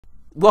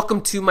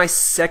Welcome to my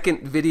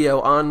second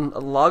video on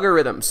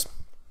logarithms.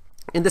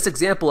 In this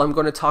example, I'm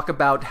going to talk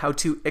about how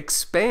to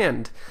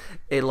expand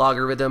a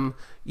logarithm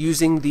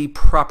using the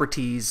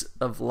properties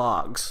of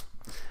logs.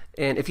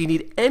 And if you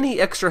need any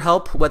extra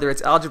help, whether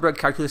it's algebra,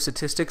 calculus,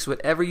 statistics,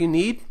 whatever you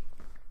need,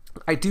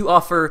 I do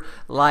offer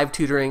live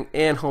tutoring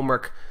and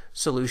homework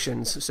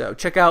solutions. So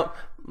check out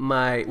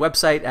my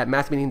website at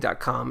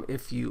mathmeeting.com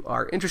if you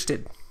are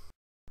interested.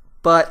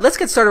 But let's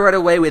get started right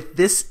away with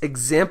this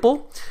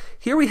example.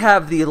 Here we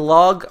have the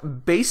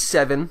log base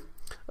 7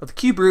 of the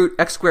cube root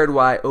x squared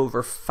y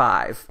over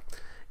 5.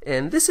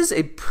 And this is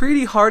a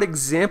pretty hard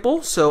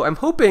example, so I'm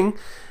hoping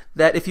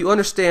that if you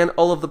understand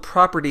all of the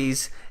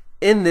properties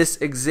in this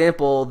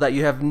example that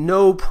you have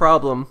no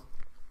problem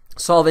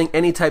solving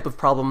any type of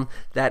problem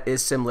that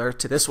is similar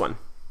to this one.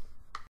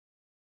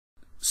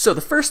 So the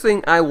first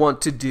thing I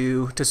want to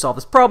do to solve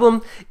this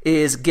problem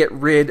is get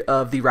rid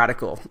of the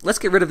radical. Let's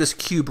get rid of this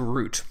cube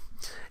root.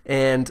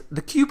 And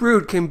the cube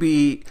root can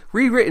be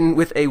rewritten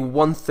with a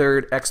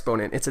 1/3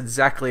 exponent. It's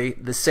exactly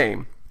the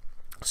same.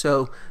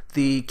 So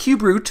the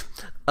cube root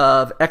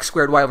of x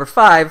squared y over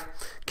 5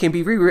 can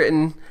be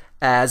rewritten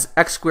as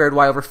x squared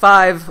y over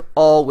 5,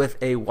 all with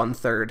a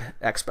 1/3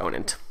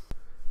 exponent.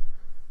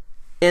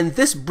 And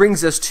this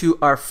brings us to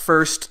our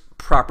first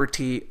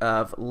property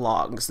of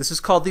logs. This is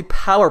called the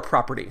power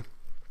property.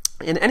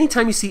 And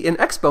anytime you see an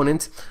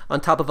exponent on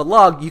top of a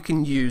log, you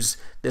can use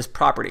this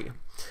property.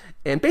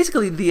 And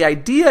basically the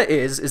idea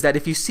is that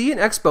if you see an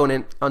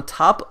exponent on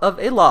top of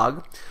a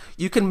log,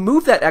 you can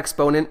move that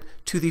exponent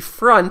to the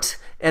front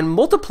and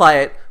multiply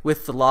it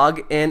with the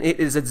log, and it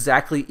is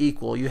exactly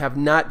equal. You have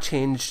not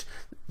changed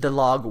the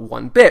log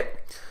one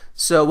bit.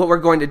 So what we're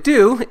going to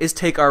do is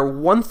take our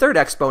 1/3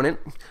 exponent,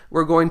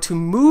 we're going to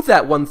move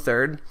that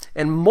 1/3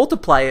 and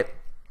multiply it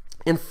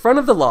in front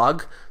of the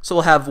log, so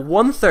we'll have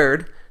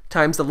 1/3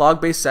 times the log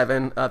base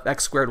 7 of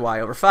x squared y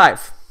over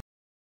 5.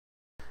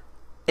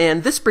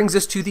 And this brings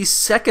us to the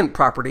second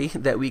property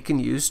that we can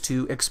use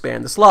to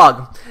expand this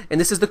log,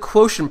 and this is the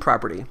quotient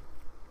property.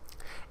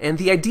 And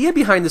the idea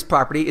behind this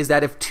property is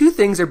that if two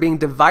things are being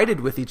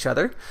divided with each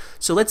other,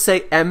 so let's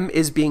say m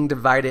is being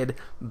divided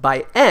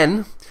by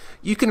n,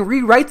 you can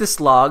rewrite this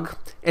log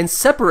and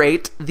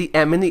separate the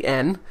m and the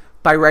n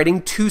by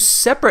writing two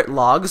separate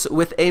logs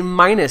with a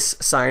minus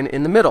sign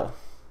in the middle.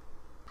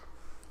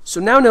 So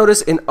now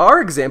notice in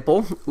our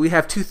example, we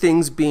have two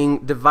things being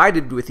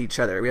divided with each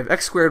other. We have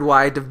x squared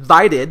y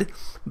divided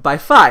by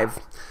 5.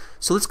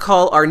 So let's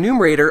call our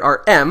numerator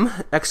our m,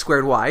 x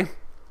squared y,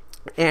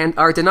 and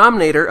our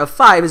denominator of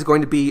 5 is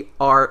going to be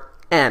our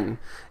n.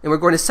 And we're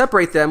going to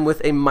separate them with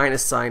a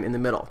minus sign in the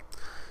middle.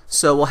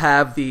 So we'll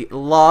have the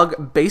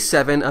log base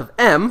 7 of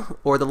m,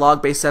 or the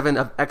log base 7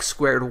 of x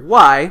squared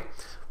y.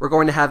 We're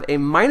going to have a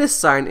minus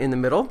sign in the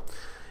middle,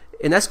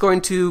 and that's going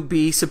to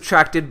be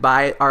subtracted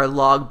by our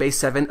log base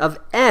 7 of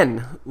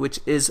n, which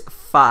is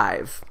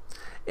 5.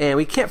 And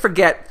we can't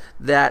forget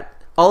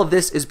that all of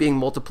this is being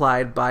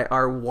multiplied by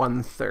our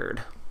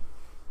 1/3.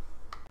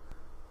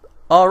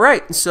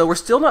 Alright, so we're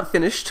still not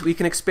finished. We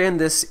can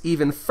expand this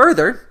even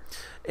further.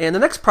 And the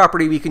next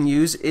property we can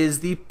use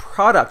is the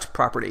product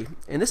property.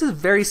 And this is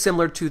very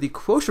similar to the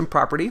quotient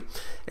property,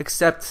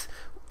 except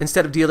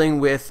instead of dealing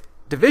with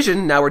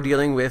division, now we're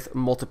dealing with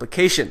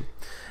multiplication.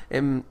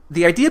 And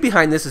the idea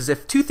behind this is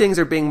if two things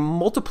are being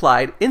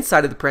multiplied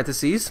inside of the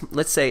parentheses,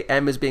 let's say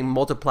m is being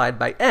multiplied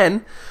by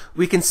n,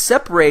 we can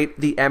separate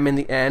the m and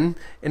the n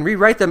and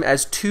rewrite them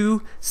as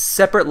two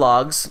separate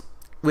logs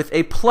with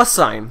a plus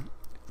sign.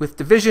 With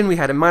division, we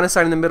had a minus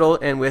sign in the middle,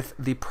 and with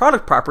the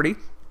product property,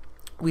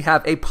 we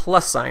have a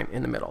plus sign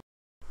in the middle.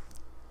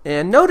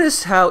 And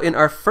notice how in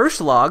our first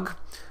log,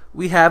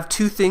 we have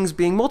two things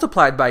being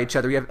multiplied by each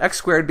other. We have x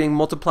squared being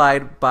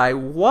multiplied by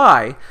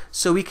y,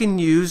 so we can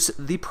use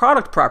the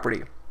product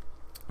property.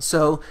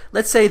 So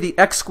let's say the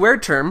x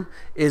squared term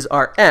is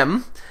our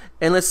m,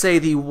 and let's say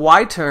the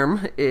y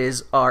term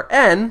is our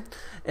n,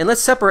 and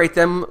let's separate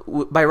them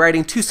by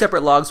writing two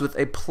separate logs with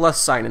a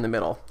plus sign in the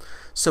middle.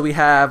 So we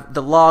have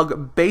the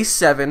log base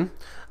 7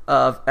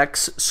 of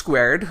x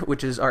squared,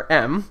 which is our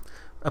m,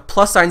 a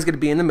plus sign is going to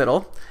be in the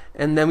middle,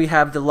 and then we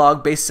have the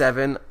log base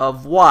 7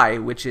 of y,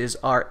 which is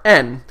our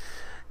n.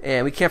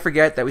 And we can't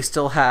forget that we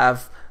still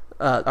have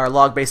our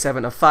log base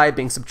 7 of 5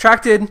 being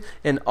subtracted,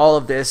 and all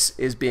of this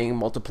is being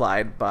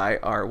multiplied by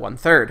our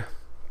 1/3.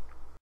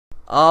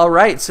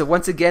 Alright, so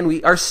once again,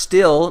 we are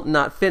still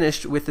not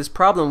finished with this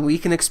problem. We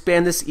can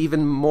expand this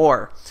even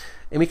more.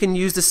 And we can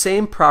use the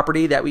same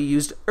property that we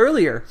used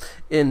earlier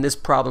in this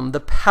problem, the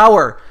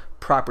power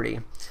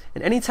property.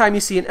 And anytime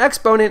you see an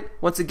exponent,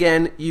 once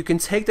again, you can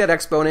take that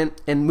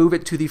exponent and move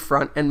it to the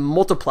front and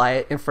multiply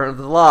it in front of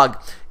the log,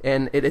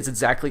 and it is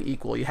exactly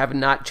equal. You have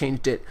not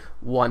changed it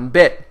one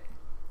bit.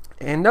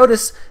 And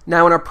notice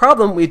now in our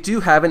problem, we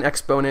do have an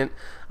exponent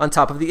on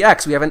top of the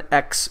x. We have an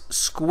x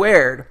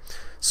squared.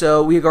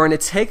 So we are going to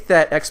take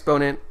that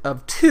exponent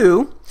of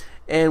 2,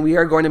 and we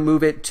are going to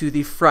move it to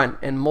the front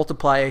and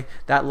multiply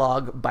that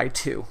log by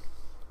 2.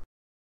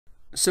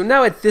 So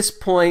now at this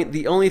point,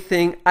 the only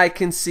thing I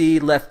can see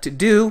left to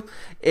do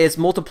is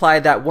multiply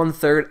that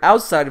 1/3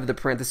 outside of the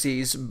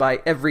parentheses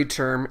by every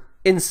term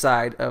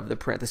inside of the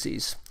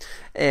parentheses.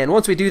 And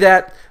once we do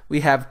that,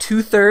 we have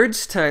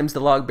 2/3 times the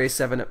log base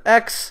 7 of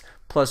x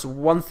plus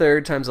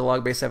 1/3 times the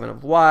log base 7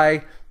 of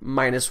y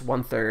minus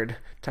 1/3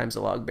 times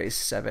the log base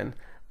 7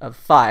 of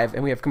 5.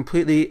 And we have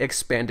completely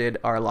expanded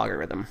our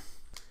logarithm.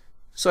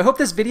 So I hope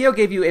this video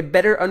gave you a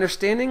better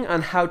understanding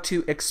on how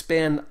to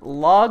expand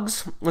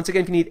logs. Once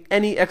again, if you need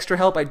any extra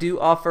help, I do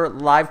offer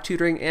live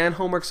tutoring and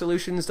homework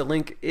solutions. The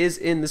link is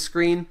in the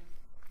screen.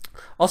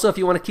 Also, if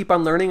you want to keep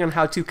on learning on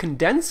how to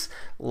condense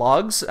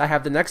logs, I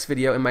have the next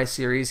video in my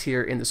series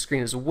here in the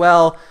screen as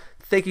well.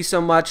 Thank you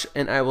so much,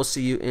 and I will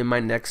see you in my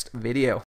next video.